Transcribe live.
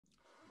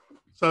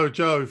So,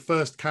 Joe,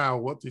 first cow,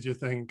 what did you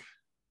think?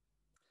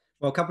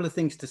 Well, a couple of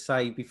things to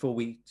say before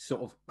we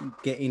sort of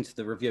get into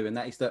the review, and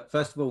that is that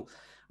first of all,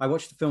 I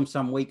watched the film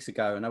some weeks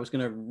ago, and I was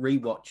going to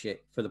rewatch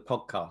it for the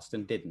podcast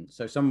and didn't.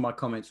 So some of my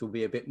comments will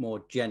be a bit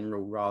more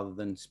general rather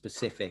than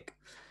specific.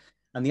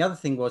 And the other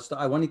thing was that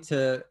I wanted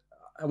to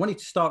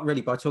start really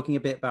by talking a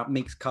bit about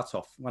Meek's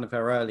Cutoff, one of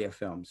her earlier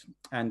films,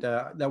 and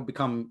that will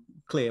become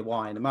clear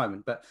why in a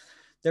moment. But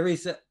there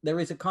is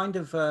a kind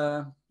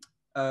of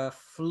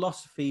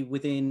philosophy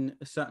within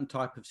a certain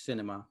type of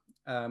cinema,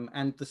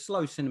 and the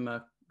slow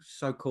cinema,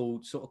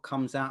 so-called, sort of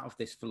comes out of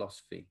this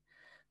philosophy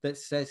that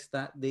says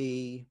that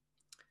the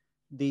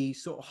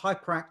sort of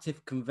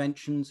hyperactive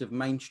conventions of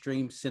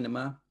mainstream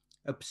cinema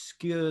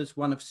obscures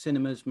one of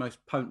cinema's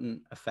most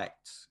potent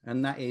effects,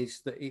 and that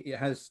is that it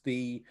has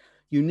the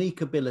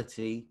unique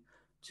ability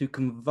to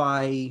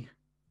convey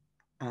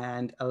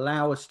and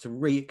allow us to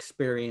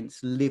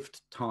re-experience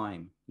lived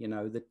time,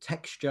 the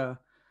texture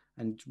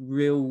and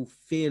real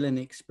feel and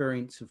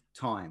experience of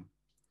time.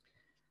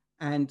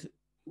 And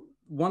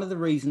one of the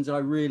reasons I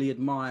really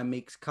admire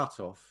Meek's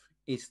Cutoff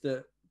is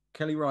that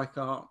Kelly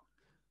Reichardt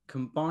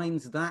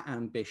combines that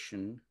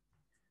ambition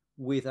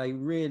with a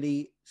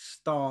really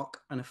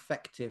stark and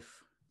effective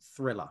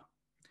thriller.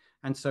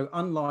 And so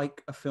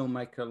unlike a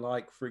filmmaker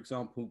like, for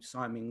example,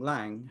 Simon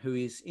Lang, who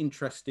is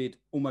interested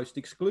almost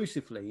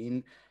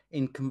exclusively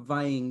in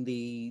conveying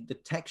the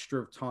texture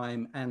of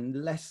time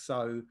and less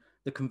so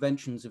the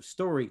conventions of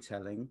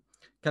storytelling,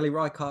 Kelly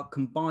Reichardt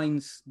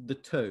combines the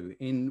two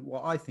in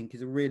what I think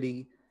is a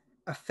really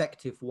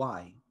effective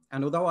way.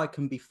 And although I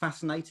can be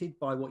fascinated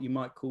by what you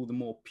might call the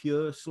more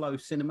pure slow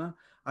cinema,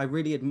 I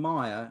really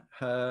admire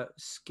her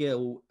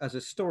skill as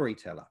a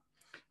storyteller.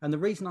 And the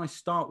reason I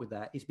start with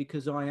that is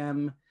because I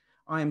am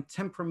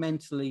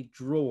temperamentally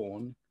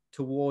drawn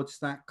towards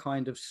that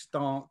kind of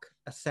stark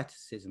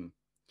asceticism.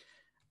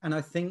 And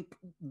I think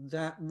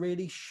that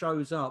really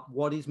shows up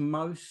what is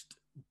most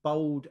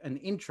bold and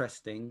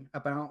interesting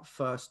about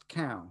First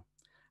Cow.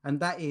 And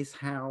that is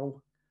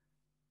how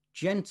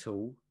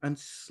gentle and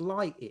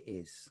slight it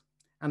is.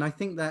 And I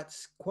think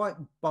that's quite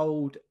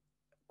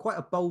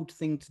a bold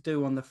thing to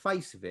do on the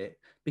face of it,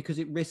 because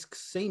it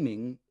risks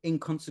seeming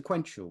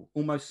inconsequential,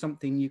 almost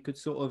something you could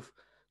sort of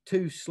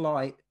too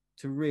slight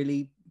to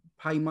really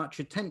pay much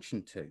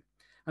attention to.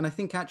 And I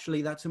think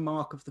actually that's a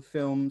mark of the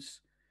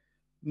film's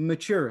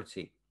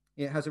maturity.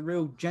 It has a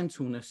real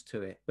gentleness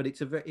to it, but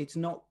it's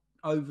not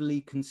overly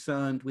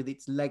concerned with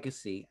its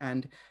legacy,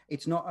 and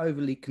it's not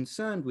overly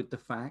concerned with the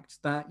fact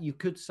that you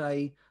could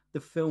say the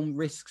film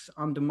risks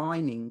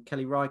undermining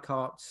Kelly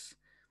Reichardt's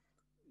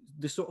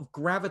the sort of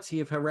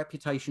gravity of her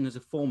reputation as a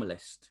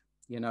formalist,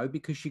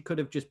 because she could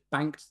have just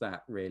banked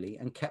that really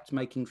and kept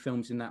making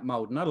films in that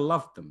mold. And I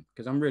loved them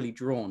because I'm really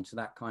drawn to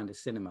that kind of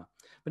cinema.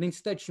 But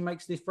instead, she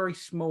makes this very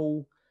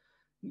small,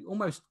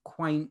 almost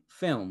quaint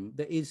film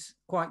that is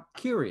quite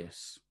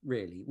curious,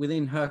 really,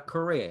 within her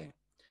career.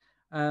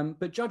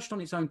 But judged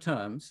on its own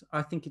terms,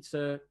 I think it's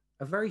a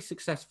very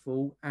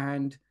successful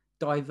and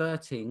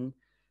diverting,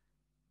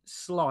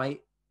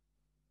 slight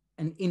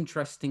and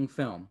interesting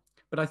film.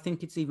 But I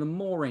think it's even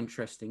more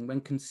interesting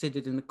when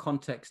considered in the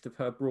context of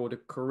her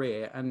broader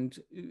career and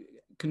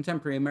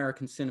contemporary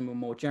American cinema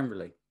more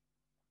generally.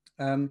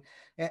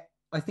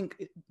 I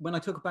think when I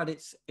talk about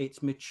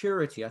its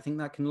maturity, I think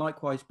that can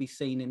likewise be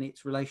seen in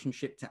its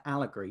relationship to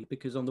allegory,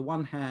 because on the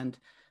one hand,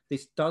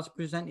 this does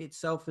present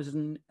itself as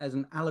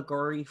an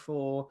allegory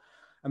for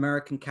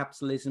American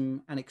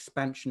capitalism and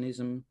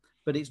expansionism,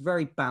 but it's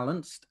very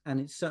balanced, and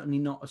it's certainly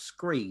not a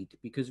screed,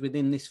 because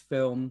within this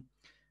film,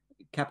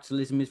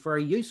 capitalism is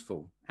very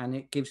useful and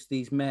it gives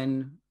these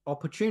men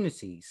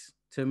opportunities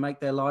to make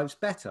their lives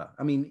better.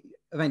 I mean,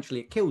 eventually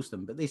it kills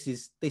them, but this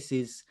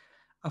is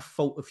a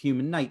fault of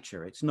human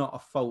nature. It's not a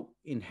fault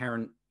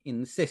inherent in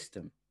the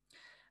system.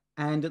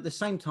 And at the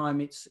same time,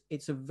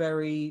 it's a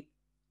very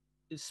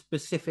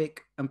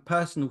specific and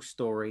personal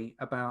story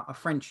about a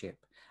friendship.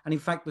 And in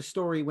fact, the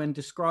story, when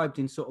described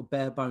in sort of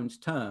bare bones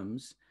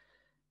terms,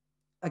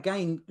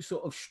 again,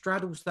 sort of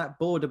straddles that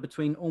border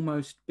between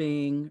almost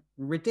being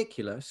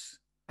ridiculous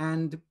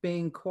and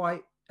being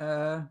quite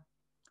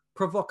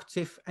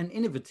provocative and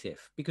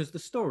innovative, because the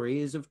story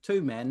is of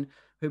two men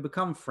who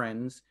become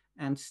friends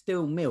and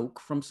steal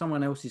milk from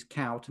someone else's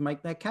cow to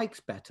make their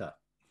cakes better,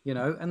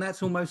 and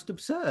that's almost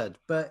absurd,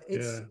 but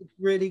it's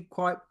really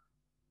quite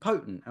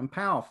potent and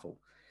powerful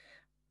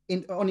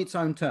on its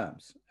own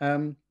terms.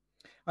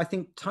 I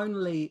think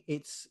tonally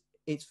it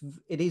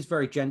is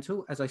very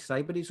gentle, as I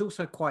say, but it's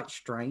also quite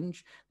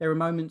strange. There are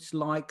moments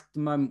like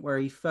the moment where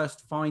he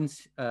first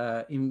finds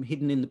him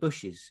hidden in the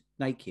bushes,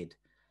 naked.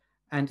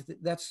 And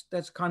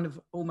that's kind of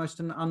almost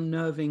an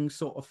unnerving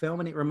sort of film.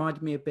 And it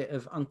reminded me a bit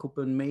of Uncle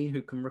Bun-mi,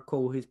 who can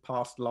recall his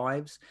past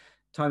lives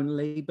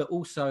tonally, but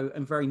also,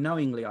 and very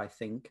knowingly, I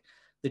think,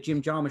 the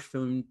Jim Jarmusch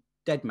film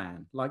Dead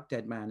Man. Like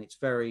Dead Man, it's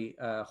very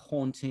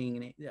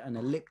haunting and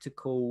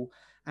elliptical.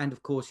 And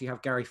of course, you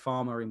have Gary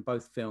Farmer in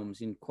both films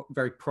in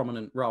very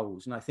prominent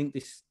roles. And I think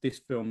this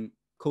film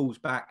calls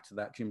back to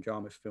that Jim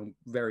Jarmusch film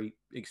very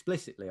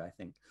explicitly, I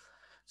think.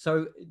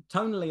 So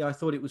tonally, I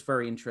thought it was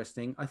very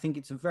interesting. I think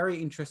it's a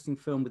very interesting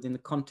film within the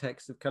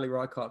context of Kelly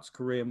Reichardt's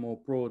career more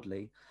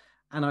broadly,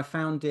 and I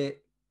found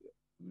it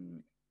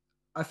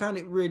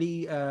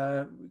really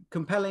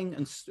compelling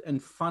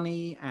and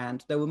funny.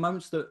 And there were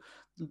moments that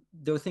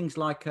there were things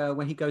like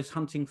when he goes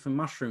hunting for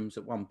mushrooms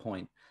at one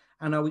point,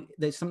 and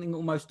there's something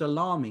almost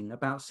alarming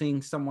about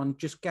seeing someone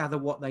just gather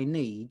what they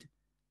need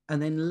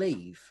and then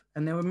leave.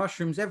 And there were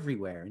mushrooms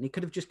everywhere, and he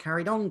could have just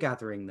carried on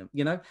gathering them,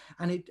 you know.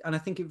 And I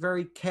think it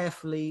very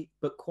carefully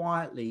but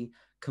quietly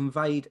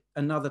conveyed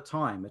another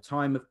time, a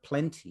time of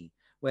plenty,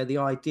 where the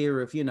idea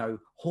of, you know,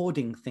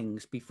 hoarding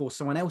things before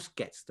someone else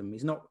gets them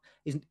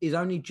is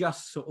only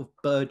just sort of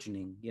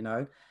burgeoning, you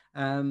know.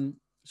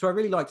 So I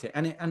really liked it,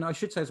 and I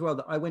should say as well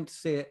that I went to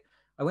see it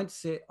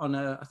on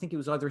I think it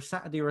was either a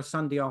Saturday or a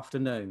Sunday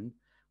afternoon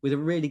with a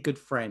really good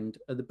friend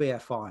at the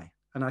BFI,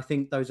 and I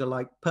think those are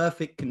like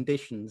perfect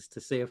conditions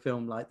to see a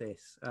film like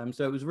this.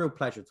 So it was a real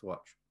pleasure to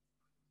watch.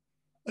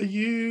 Are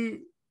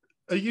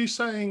you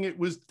saying it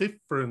was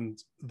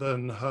different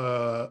than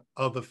her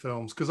other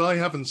films? Because I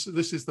haven't.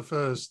 This is the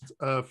first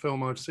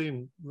film I've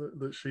seen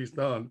that she's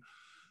done.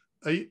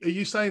 Are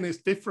you saying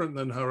it's different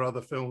than her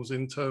other films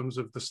in terms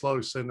of the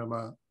slow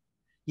cinema?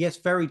 Yes,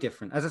 very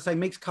different. As I say,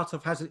 Mixed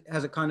Cutoff has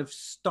a kind of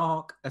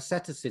stark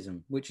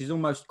asceticism, which is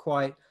almost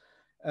quite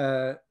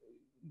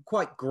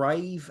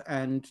grave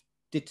and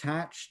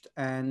detached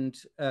and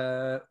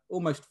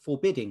almost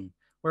forbidding.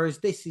 Whereas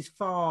this is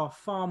far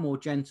more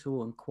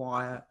gentle and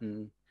quiet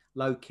and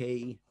low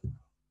key.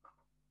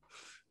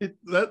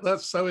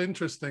 That's so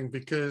interesting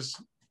because,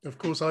 of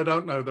course, I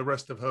don't know the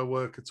rest of her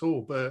work at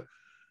all. But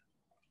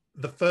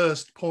the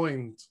first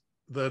point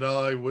that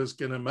I was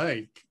going to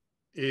make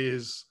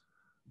is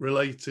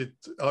related.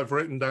 I've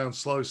written down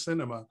slow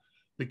cinema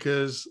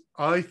because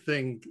I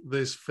think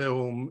this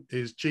film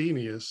is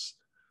genius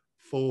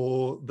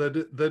for that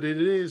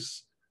it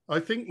is. I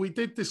think we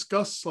did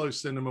discuss slow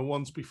cinema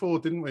once before,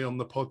 didn't we, on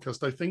the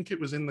podcast? I think it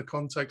was in the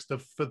context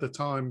of For the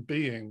Time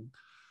Being.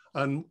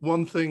 And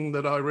one thing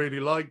that I really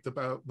liked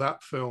about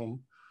that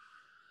film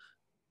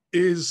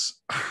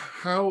is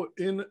how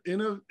in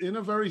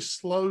a very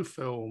slow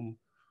film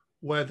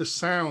where the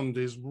sound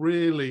is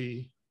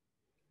really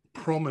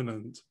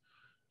prominent,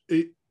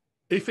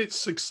 if it's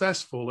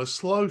successful, a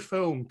slow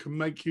film can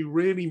make you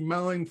really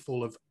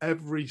mindful of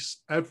every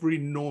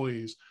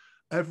noise,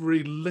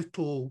 every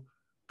little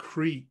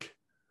creak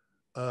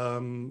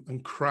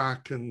and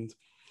crack and,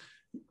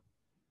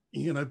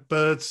 you know,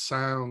 bird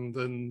sound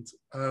and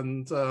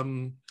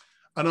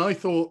I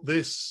thought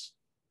this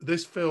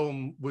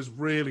film was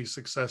really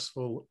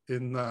successful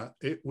in that.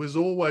 It was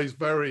always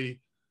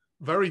very,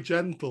 very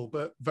gentle,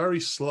 but very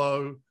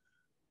slow,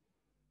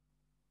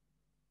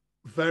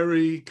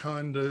 very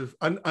kind of,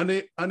 and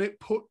it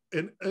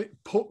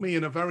put me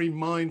in a very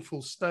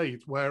mindful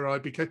state where I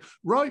became,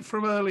 right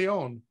from early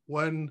on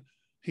when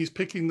he's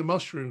picking the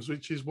mushrooms,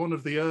 which is one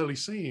of the early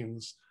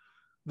scenes,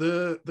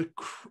 you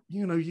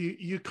know,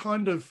 you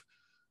kind of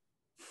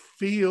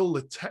feel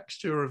the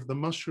texture of the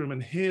mushroom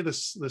and hear the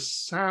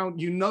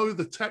sound. You know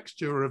the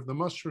texture of the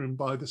mushroom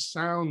by the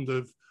sound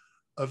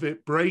of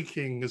it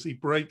breaking as he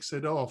breaks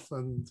it off.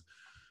 And,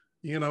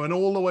 you know, and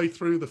all the way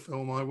through the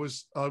film, I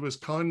was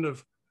kind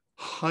of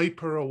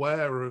hyper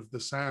aware of the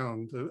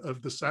sound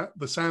of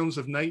the sounds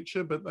of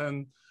nature, but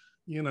then,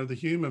 you know, the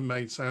human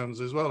made sounds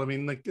as well. I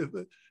mean,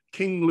 the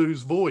King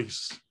Lou's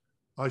voice,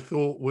 I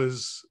thought,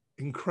 was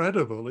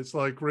incredible. It's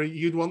like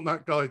you'd want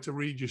that guy to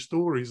read your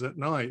stories at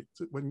night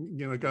when,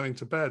 you know, going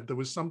to bed. There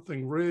was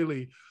something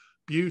really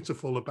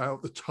beautiful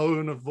about the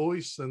tone of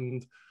voice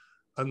and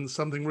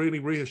something really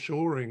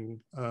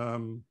reassuring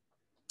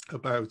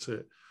about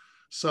it.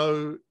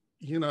 So,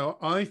 you know,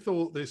 I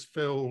thought this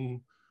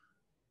film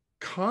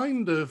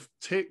kind of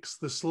ticks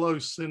the slow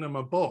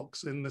cinema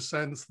box in the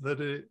sense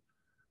that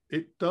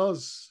it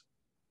does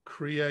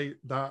create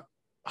that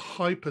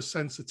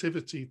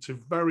hypersensitivity to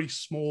very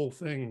small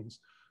things.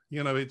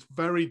 You know, it's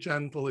very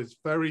gentle, it's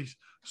very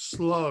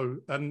slow,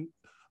 and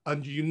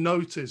you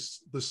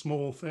notice the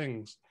small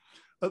things.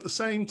 At the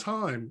same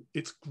time,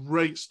 it's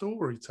great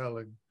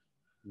storytelling.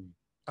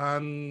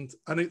 And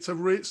it's a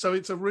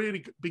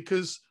really,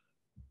 because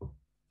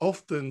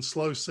often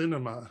slow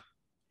cinema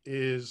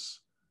is,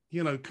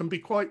 you know, can be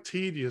quite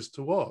tedious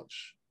to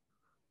watch.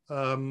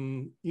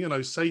 You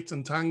know,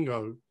 Satan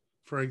Tango,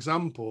 for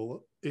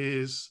example,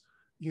 is,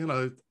 you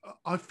know,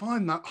 I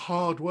find that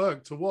hard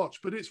work to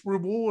watch, but it's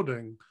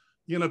rewarding,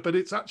 you know, but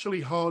it's actually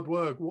hard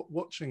work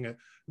watching it.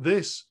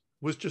 This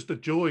was just a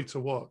joy to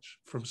watch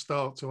from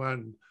start to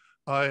end.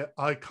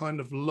 I kind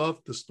of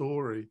loved the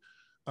story.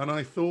 And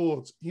I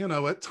thought, you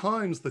know, at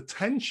times the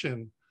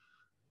tension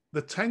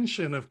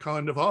of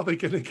kind of, are they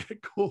going to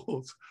get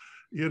caught?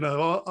 You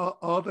know,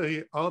 are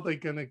they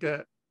going to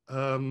get,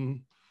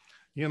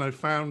 you know,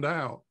 found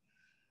out?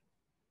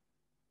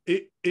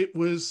 It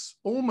was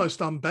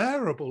almost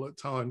unbearable at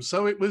times.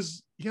 So it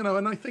was, you know,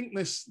 and I think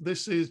this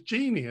is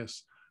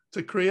genius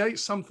to create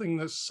something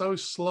that's so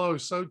slow,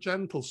 so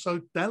gentle,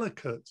 so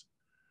delicate,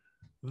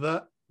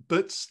 that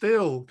but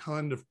still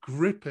kind of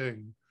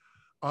gripping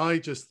I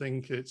just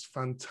think it's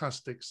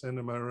fantastic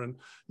cinema. And,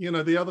 you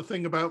know, the other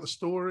thing about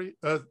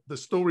the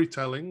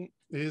storytelling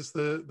is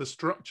the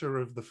structure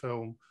of the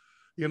film.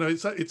 You know,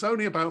 it's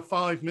only about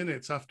 5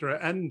 minutes after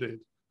it ended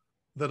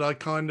that I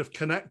kind of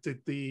connected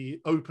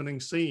the opening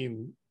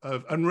scene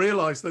and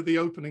realized that the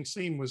opening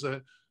scene was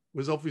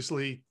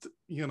obviously,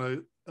 you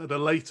know, at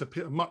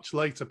a much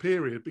later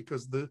period,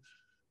 because the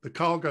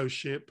cargo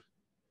ship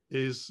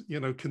is, you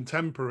know,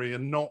 contemporary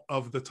and not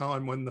of the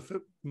time when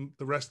the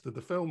rest of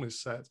the film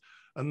is set.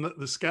 And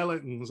the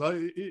skeletons,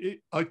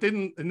 I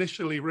didn't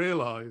initially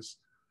realize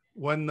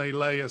when they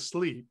lay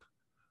asleep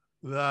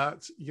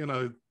that, you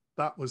know,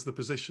 that was the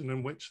position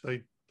in which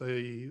they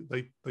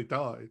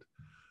died,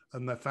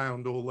 and they're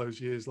found all those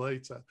years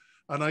later.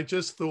 And I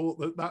just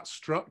thought that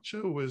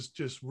structure was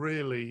just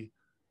really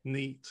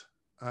neat.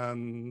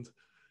 And,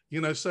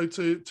 you know, so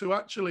to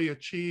actually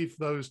achieve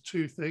those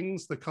two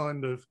things, the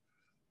kind of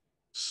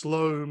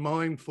slow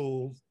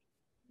mindfulness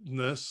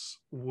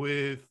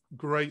with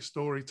great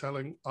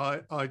storytelling,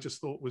 I just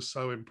thought was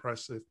so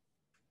impressive.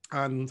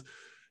 And,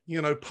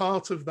 you know,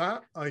 part of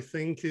that, I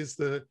think, is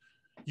that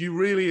you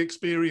really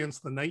experience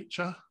the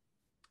nature.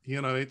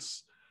 You know,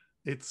 it's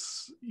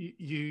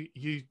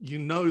you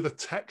know the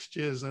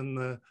textures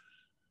and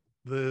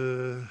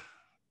the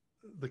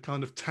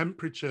kind of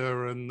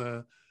temperature and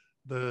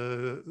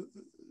the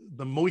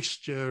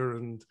moisture,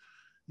 and,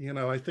 you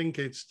know, I think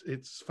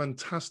it's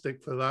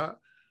fantastic for that.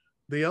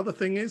 The other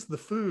thing is the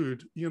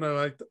food. You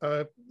know,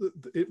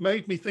 it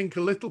made me think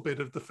a little bit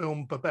of the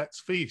film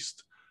Babette's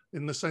Feast,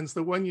 in the sense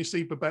that when you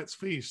see Babette's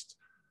Feast,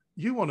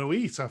 you want to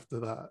eat after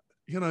that.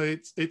 You know,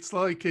 it's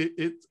like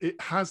it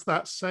has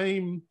that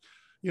same,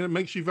 you know, it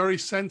makes you very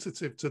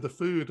sensitive to the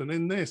food. And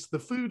in this, the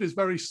food is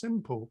very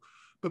simple,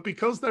 but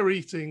because they're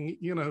eating,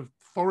 you know,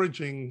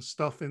 foraging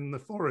stuff in the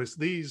forest,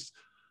 these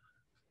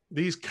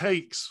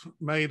cakes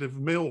made of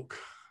milk,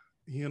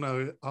 you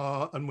know,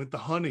 and with the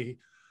honey,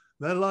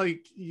 they're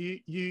like,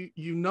 you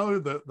know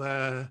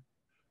that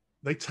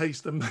they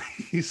taste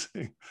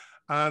amazing.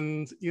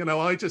 And, you know,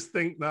 I just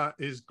think that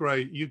is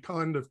great. You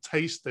kind of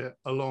taste it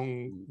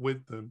along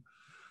with them.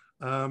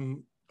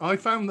 I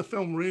found the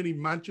film really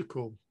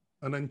magical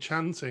and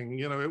enchanting.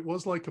 You know, it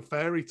was like a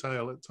fairy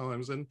tale at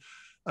times. And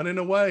in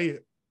a way,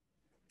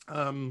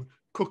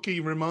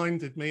 Cookie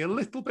reminded me a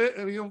little bit.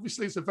 I mean,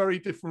 obviously it's a very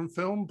different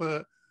film,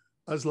 but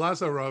as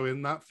Lazaro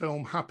in that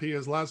film, Happy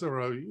as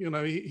Lazaro, you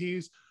know,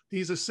 he's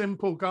a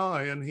simple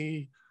guy, and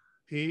he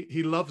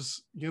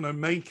loves, you know,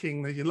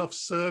 he loves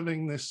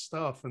serving this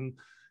stuff. And,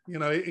 you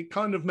know, it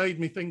kind of made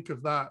me think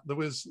of that. There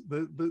was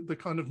the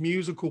kind of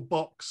musical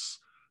box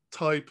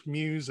type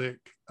music,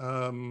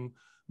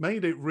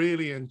 made it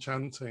really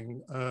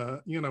enchanting,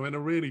 you know, in a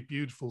really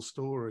beautiful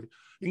story.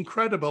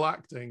 Incredible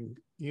acting,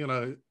 you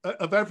know,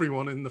 of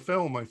everyone in the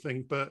film, I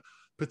think, but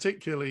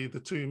particularly the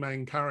two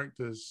main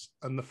characters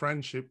and the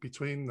friendship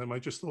between them. I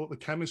just thought the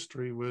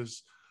chemistry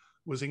was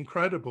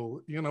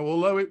incredible. You know,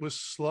 although it was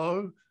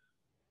slow,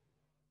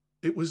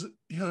 it was,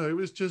 you know, it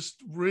was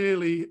just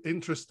really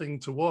interesting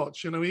to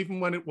watch. You know, even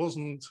when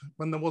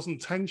there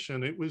wasn't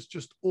tension, it was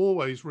just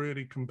always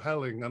really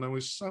compelling, and I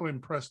was so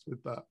impressed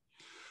with that.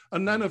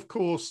 And then, of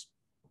course,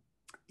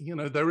 you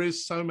know, there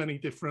is so many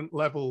different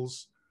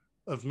levels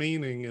of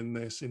meaning in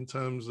this, in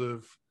terms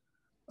of,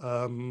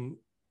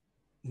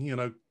 you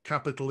know,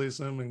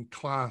 capitalism and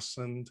class.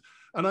 And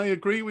I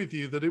agree with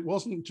you that it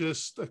wasn't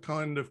just a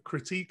kind of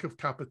critique of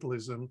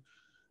capitalism,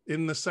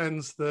 in the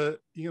sense that,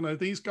 you know,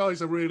 these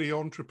guys are really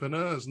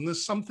entrepreneurs, and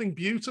there's something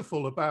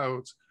beautiful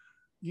about,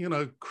 you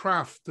know,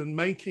 craft and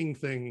making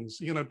things,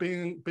 you know,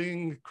 being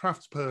a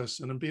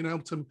craftsperson and being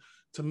able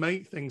to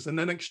make things and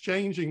then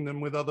exchanging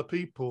them with other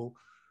people,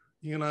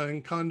 you know,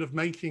 and kind of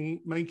making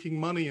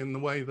money in the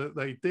way that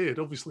they did.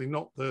 Obviously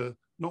not the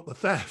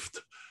theft,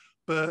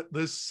 but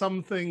there's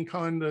something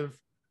kind of,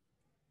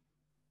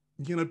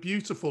 you know,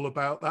 beautiful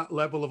about that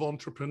level of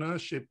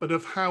entrepreneurship, but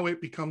of how it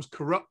becomes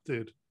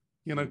corrupted.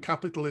 You know,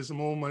 capitalism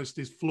almost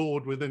is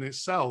flawed within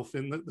itself,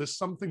 in that there's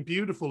something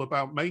beautiful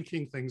about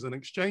making things and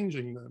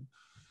exchanging them,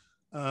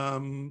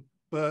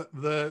 but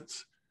that,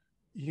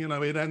 you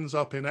know, it ends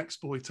up in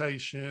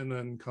exploitation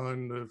and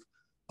kind of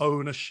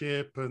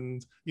ownership.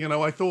 And, you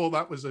know, I thought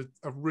that was a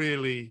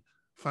really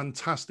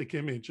fantastic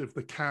image of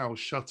the cow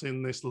shut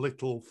in this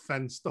little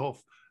fenced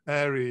off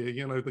area.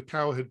 You know, the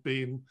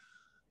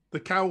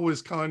cow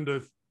was kind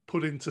of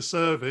put into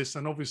service,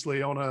 and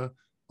obviously on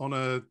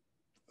a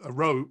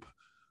rope,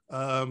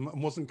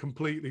 and wasn't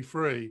completely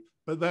free,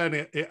 but then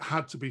it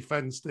had to be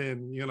fenced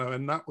in, you know,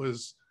 and that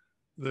was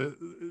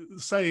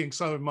saying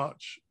so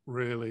much,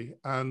 really.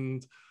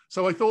 And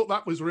so I thought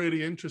that was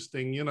really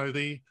interesting. You know,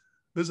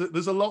 there's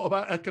a lot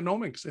about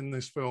economics in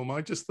this film.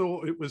 I just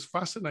thought it was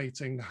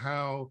fascinating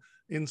how,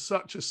 in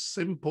such a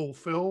simple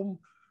film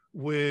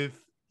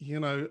with, you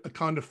know, a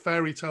kind of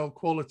fairy tale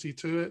quality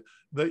to it,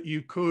 that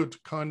you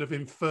could kind of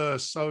infer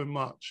so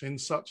much in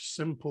such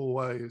simple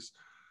ways.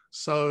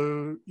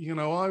 So, you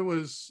know, I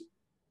was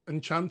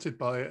enchanted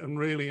by it and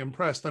really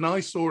impressed. And I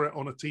saw it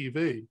on a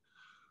TV,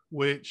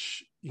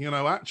 which, you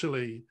know,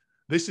 actually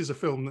this is a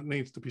film that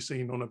needs to be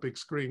seen on a big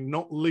screen,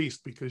 not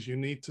least because you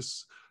need to,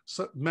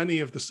 so many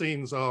of the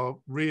scenes are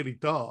really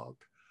dark.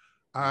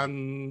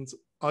 And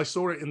I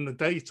saw it in the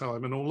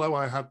daytime, and although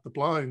I had the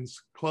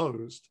blinds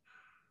closed,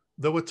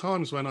 there were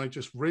times when I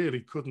just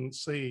really couldn't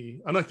see.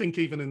 And I think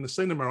even in the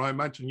cinema, I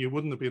imagine you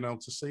wouldn't have been able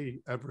to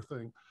see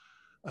everything.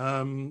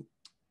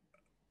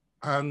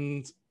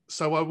 And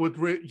so I would,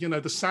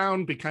 the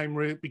sound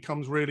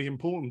becomes really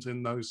important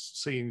in those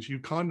scenes. You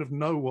kind of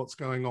know what's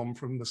going on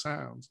from the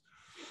sounds.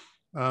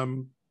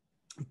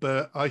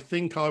 But I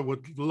think I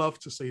would love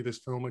to see this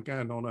film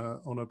again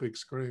on a big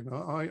screen.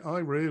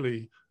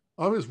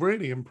 I was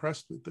really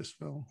impressed with this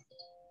film.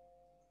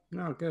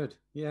 No, good.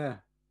 Yeah,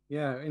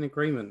 in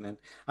agreement. Then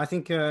I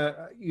think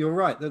you're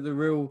right that the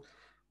real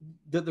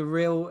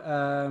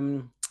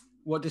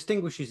what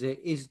distinguishes it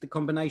is the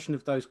combination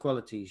of those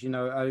qualities. You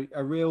know,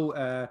 a real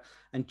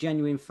and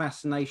genuine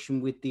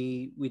fascination with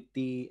the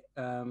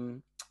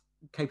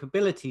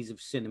capabilities of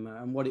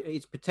cinema and what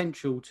its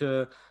potential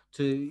to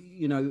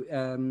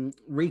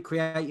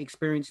recreate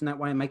experience in that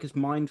way and make us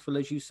mindful,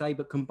 as you say,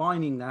 but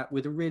combining that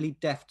with a really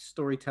deft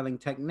storytelling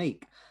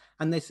technique.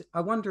 And this,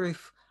 I wonder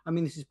if, I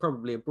mean, this is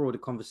probably a broader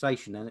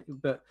conversation,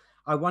 but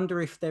I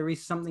wonder if there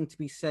is something to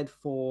be said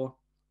for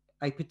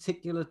a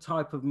particular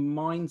type of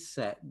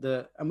mindset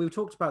that, and we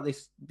talked about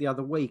this the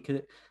other week,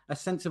 a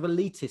sense of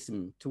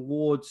elitism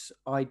towards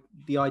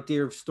the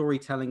idea of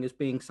storytelling as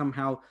being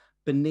somehow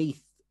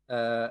beneath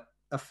a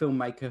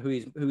filmmaker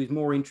who is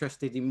more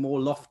interested in more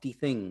lofty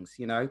things,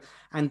 you know,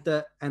 and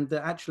that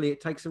actually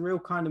it takes a real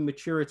kind of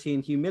maturity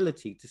and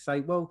humility to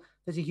say, well,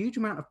 there's a huge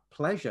amount of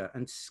pleasure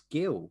and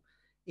skill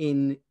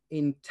in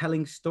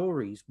telling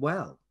stories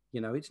well.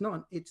 You know, it's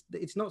not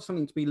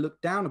something to be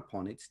looked down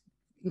upon. It's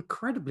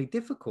incredibly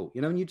difficult,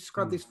 you know. And you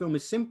describe this film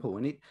as simple,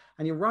 and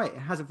you're right, it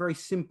has a very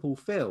simple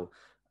feel.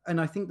 And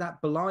I think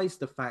that belies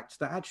the fact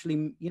that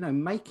actually, you know,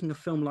 making a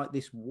film like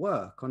this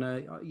work on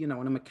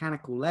a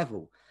mechanical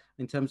level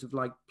in terms of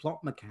like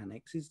plot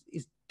mechanics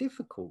is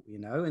difficult, you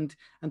know, and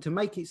to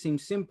make it seem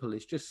simple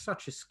is just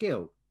such a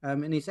skill.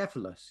 And it's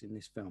effortless in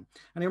this film.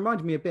 And it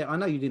reminded me a bit, I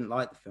know you didn't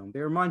like the film, but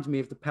it reminds me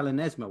of the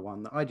Pelanesma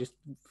one that I just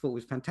thought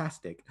was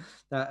fantastic.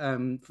 That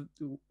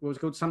was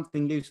called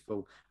Something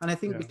Useful. And I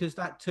think because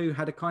that too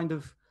had a kind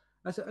of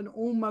an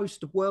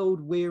almost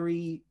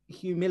world-weary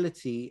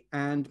humility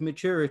and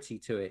maturity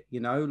to it, you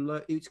know,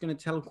 like it's going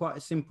to tell quite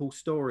a simple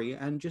story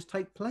and just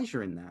take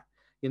pleasure in that,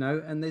 you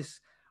know. And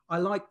I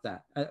like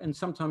that. And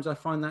sometimes I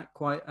find that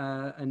quite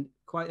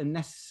a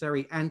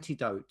necessary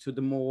antidote to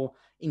the more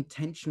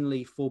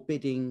intentionally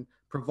forbidding,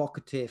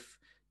 provocative,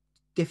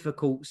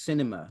 difficult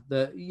cinema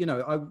that, you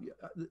know,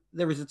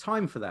 there is a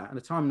time for that and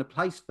a time and a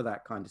place for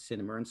that kind of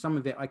cinema. And some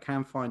of it I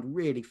can find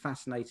really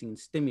fascinating and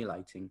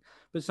stimulating.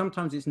 But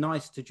sometimes it's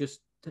nice to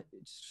just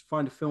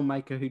find a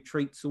filmmaker who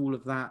treats all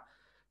of that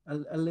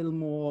with a little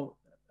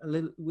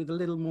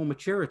more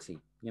maturity,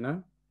 you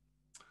know?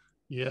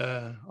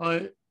 Yeah,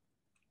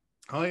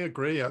 I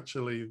agree,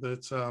 actually,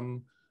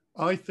 that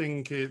I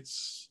think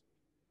it's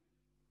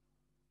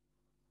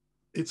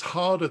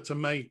harder to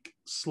make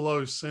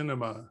slow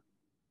cinema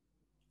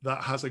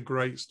that has a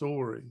great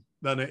story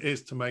than it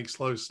is to make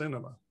slow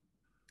cinema.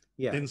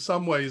 Yeah. In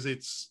some ways,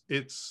 it's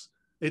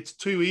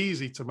too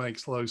easy to make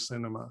slow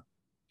cinema.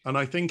 And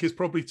I think it's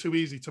probably too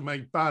easy to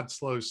make bad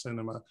slow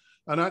cinema.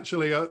 And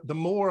actually, the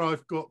more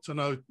I've got to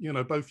know, you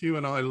know, both you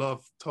and I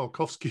love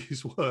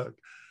Tarkovsky's work.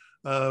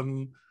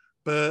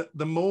 But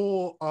the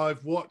more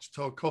I've watched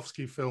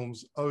Tarkovsky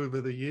films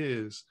over the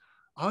years,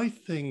 I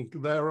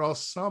think there are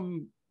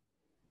some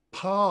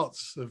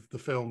parts of the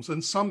films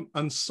and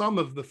some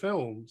of the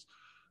films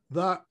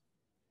that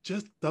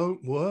just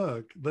don't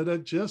work, that are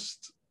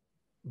just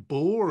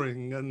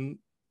boring. And,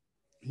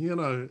 you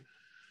know,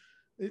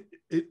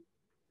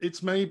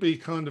 it's maybe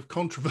kind of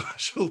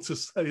controversial to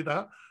say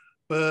that,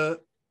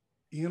 but,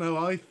 you know,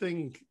 I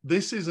think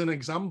this is an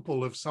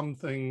example of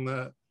something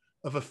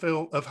of a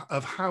film,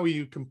 of how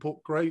you can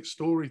put great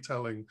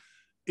storytelling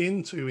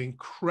into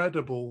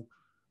incredible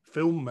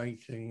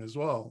filmmaking as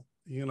well,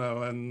 you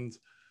know. And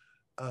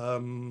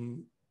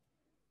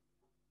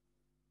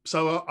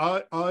so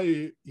I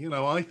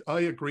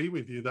agree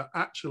with you that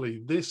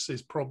actually this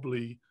is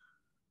probably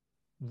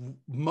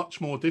much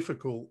more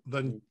difficult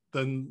than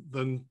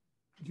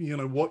you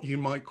know, what you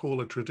might call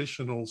a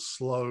traditional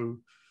slow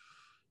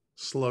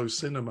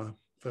cinema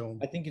film.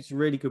 I think it's a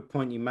really good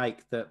point you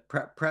make, that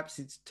perhaps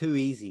it's too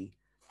easy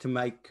to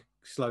make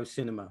slow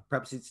cinema.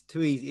 Perhaps it's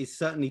too easy. It's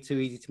certainly too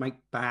easy to make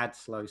bad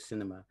slow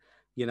cinema.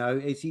 You know,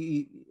 it's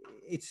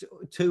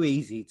too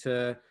easy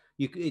to.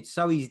 It's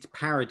so easy to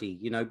parody.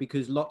 You know,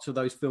 because lots of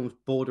those films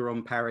border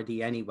on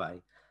parody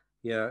anyway.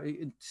 You know,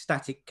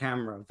 static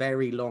camera,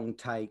 very long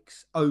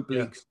takes,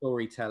 oblique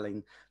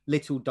storytelling,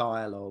 little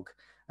dialogue,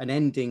 an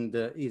ending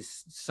that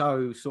is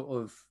so sort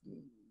of.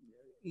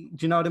 Do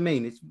you know what I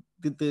mean? It's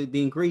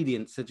the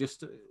ingredients are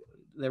just,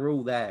 they're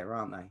all there,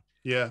 aren't they?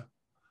 Yeah.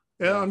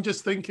 I'm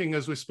just thinking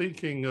as we're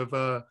speaking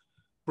of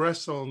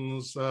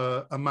Bresson's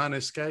A Man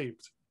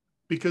Escaped,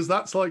 because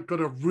that's like got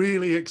a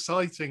really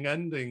exciting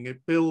ending. It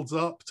builds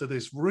up to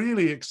this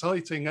really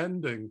exciting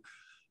ending,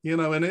 you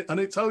know, and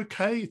it's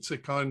okay to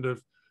kind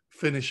of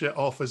finish it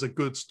off as a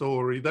good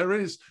story. There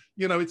is,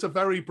 you know, it's a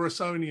very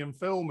Bressonian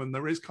film, and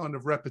there is kind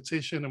of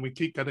repetition, and we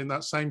keep getting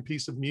that same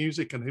piece of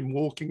music and him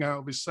walking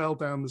out of his cell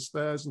down the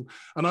stairs,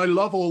 and I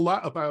love all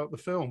that about the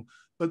film.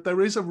 But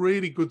there is a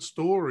really good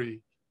story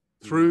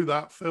through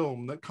that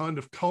film that kind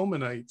of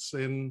culminates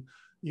in,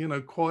 you know,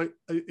 quite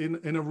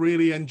in a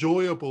really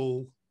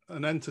enjoyable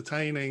and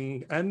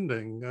entertaining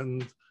ending.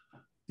 And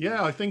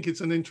yeah, I think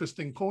it's an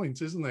interesting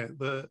point, isn't it?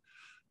 That,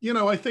 you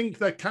know, I think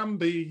I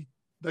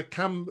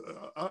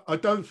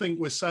don't think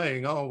we're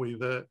saying, are we,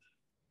 that,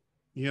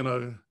 you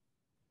know,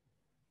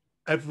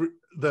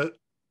 that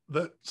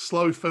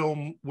slow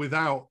film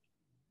without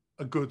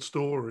a good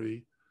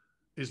story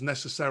is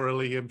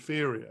necessarily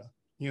inferior.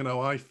 You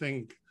know, I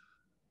think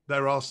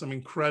there are some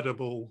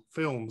incredible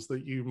films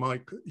that you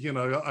might, you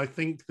know, I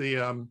think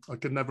I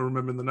could never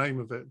remember the name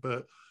of it,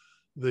 but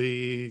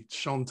the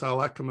Chantal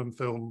Akerman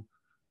film.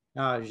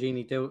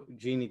 Jeannie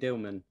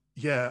Dillman.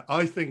 Yeah,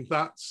 I think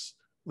that's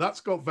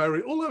got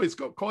although it's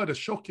got quite a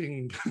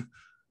shocking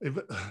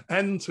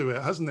end to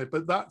it, hasn't it?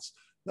 But that's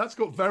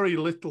got very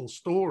little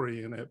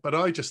story in it. But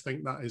I just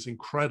think that is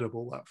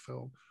incredible, that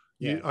film.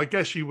 Yeah. I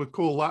guess you would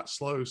call that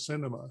slow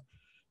cinema,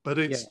 but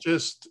it's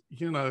just,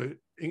 you know,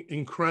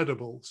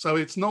 incredible. So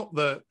it's not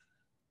that,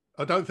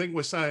 I don't think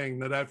we're saying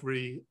that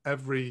every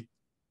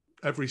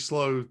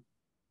slow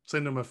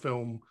cinema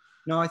film.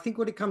 No, I think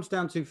what it comes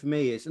down to for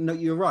me is, no,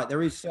 you're right,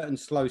 there is certain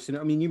slow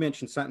cinema. I mean, you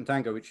mentioned Satin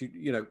Tango, which,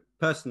 you know,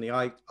 personally,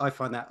 I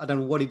find that, I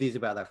don't know what it is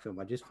about that film,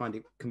 I just find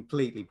it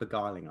completely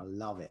beguiling. I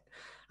love it.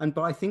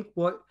 But I think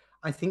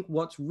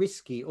what's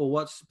risky, or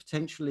what's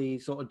potentially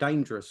sort of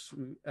dangerous,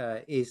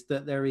 is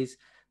that there is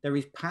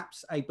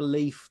perhaps a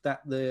belief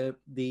that the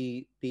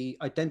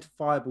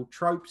identifiable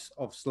tropes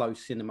of slow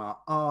cinema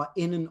are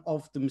in and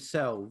of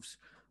themselves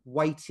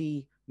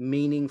weighty,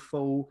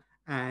 meaningful,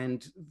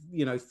 and,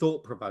 you know,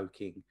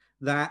 thought-provoking.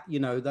 That, you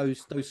know,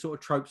 those sort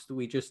of tropes that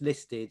we just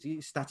listed,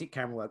 static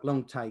camera work,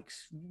 long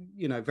takes,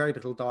 you know, very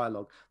little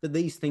dialogue, that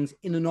these things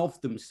in and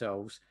of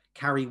themselves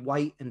carry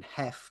weight and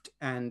heft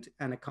and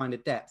a kind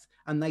of depth,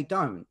 and they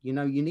don't. You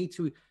know, you need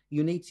to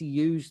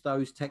use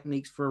those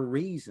techniques for a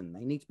reason.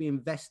 They need to be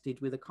invested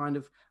with a kind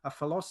of a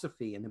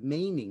philosophy and a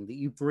meaning that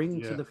you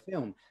bring to the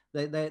film.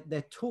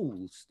 They're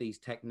tools, these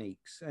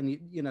techniques, and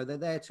you know, they're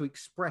there to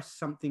express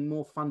something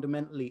more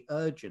fundamentally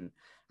urgent.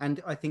 And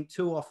I think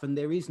too often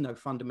there is no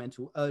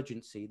fundamental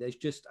urgency. There's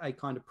just a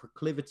kind of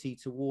proclivity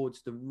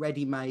towards the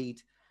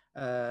ready-made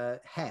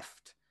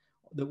heft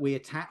that we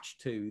attach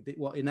to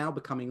what are now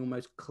becoming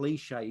almost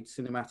cliched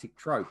cinematic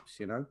tropes,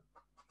 you know?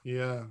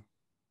 Yeah.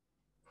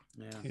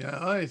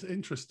 It's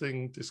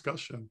interesting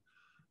discussion.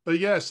 But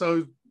yeah,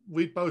 so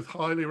we both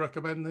highly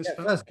recommend this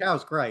film. First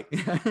Cow's great.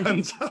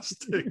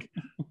 Fantastic.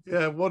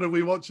 Yeah, what are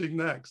we watching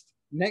next?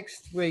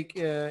 Next week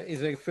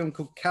is a film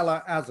called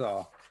Kala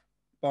Azar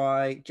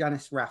by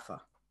Janice Raffa.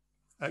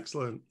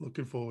 Excellent.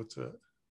 Looking forward to it.